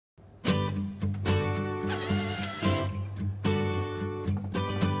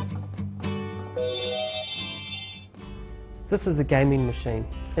This is a gaming machine.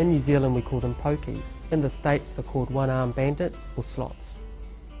 In New Zealand we call them pokies. In the States they're called one-arm bandits or slots.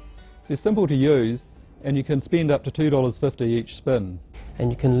 They're simple to use and you can spend up to $2.50 each spin.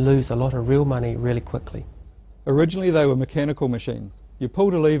 And you can lose a lot of real money really quickly. Originally they were mechanical machines. You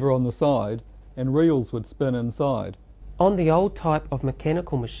pulled a lever on the side and reels would spin inside. On the old type of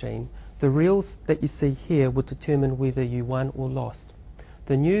mechanical machine, the reels that you see here would determine whether you won or lost.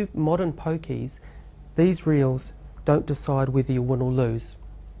 The new modern pokies, these reels don't decide whether you win or lose.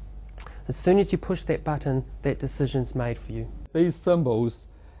 As soon as you push that button, that decision's made for you. These symbols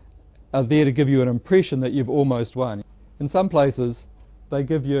are there to give you an impression that you've almost won. In some places they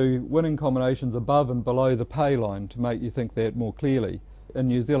give you winning combinations above and below the pay line to make you think that more clearly. In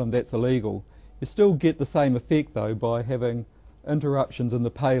New Zealand that's illegal. You still get the same effect though by having interruptions in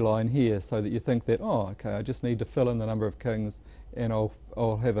the pay line here so that you think that, oh okay, I just need to fill in the number of kings and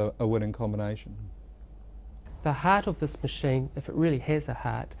I'll have a winning combination. The heart of this machine, if it really has a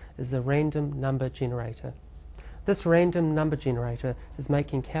heart, is a random number generator. This random number generator is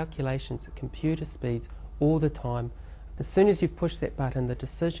making calculations at computer speeds all the time. As soon as you've pushed that button, the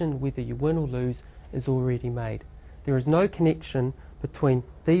decision whether you win or lose is already made. There is no connection between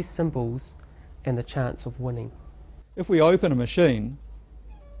these symbols and the chance of winning. If we open a machine,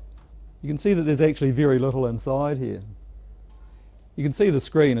 you can see that there's actually very little inside here. You can see the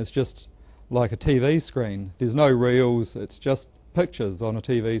screen is just like a TV screen. There's no reels, it's just pictures on a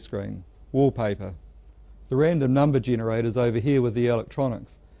TV screen, wallpaper. The random number generator's over here with the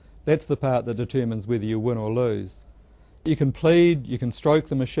electronics. That's the part that determines whether you win or lose. You can plead, you can stroke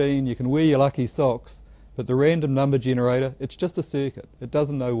the machine, you can wear your lucky socks, but the random number generator, it's just a circuit. It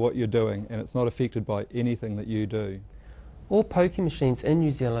doesn't know what you're doing and it's not affected by anything that you do. All pokie machines in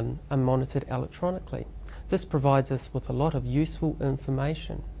New Zealand are monitored electronically. This provides us with a lot of useful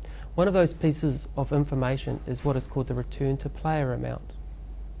information. One of those pieces of information is what is called the return to player amount.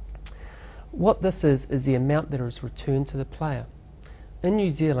 What this is the amount that is returned to the player. In New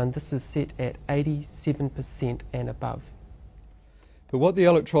Zealand this is set at 87% and above. But what the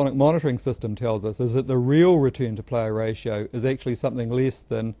electronic monitoring system tells us is that the real return to player ratio is actually something less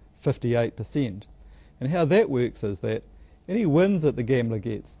than 58%. And how that works is that any wins that the gambler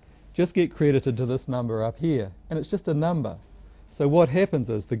gets just get credited to this number up here, and it's just a number. So what happens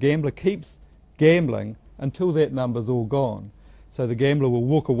is the gambler keeps gambling until that number's all gone. So the gambler will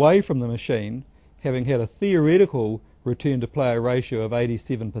walk away from the machine having had a theoretical return to player ratio of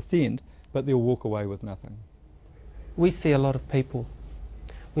 87%, but they'll walk away with nothing. We see a lot of people.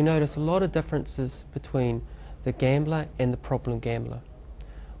 We notice a lot of differences between the gambler and the problem gambler.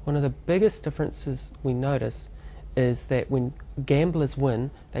 One of the biggest differences we notice is that when gamblers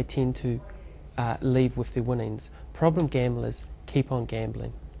win, they tend to leave with their winnings. Problem gamblers keep on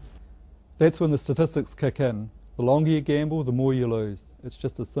gambling. That's when the statistics kick in. The longer you gamble, the more you lose. It's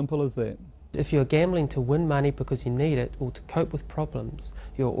just as simple as that. If you're gambling to win money because you need it or to cope with problems,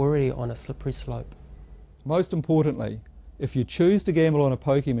 you're already on a slippery slope. Most importantly, if you choose to gamble on a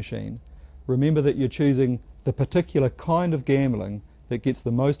pokie machine, remember that you're choosing the particular kind of gambling that gets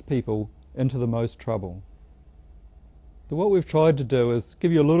the most people into the most trouble. So what we've tried to do is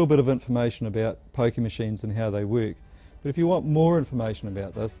give you a little bit of information about pokie machines and how they work. But if you want more information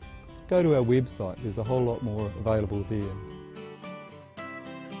about this, go to our website. There's a whole lot more available there.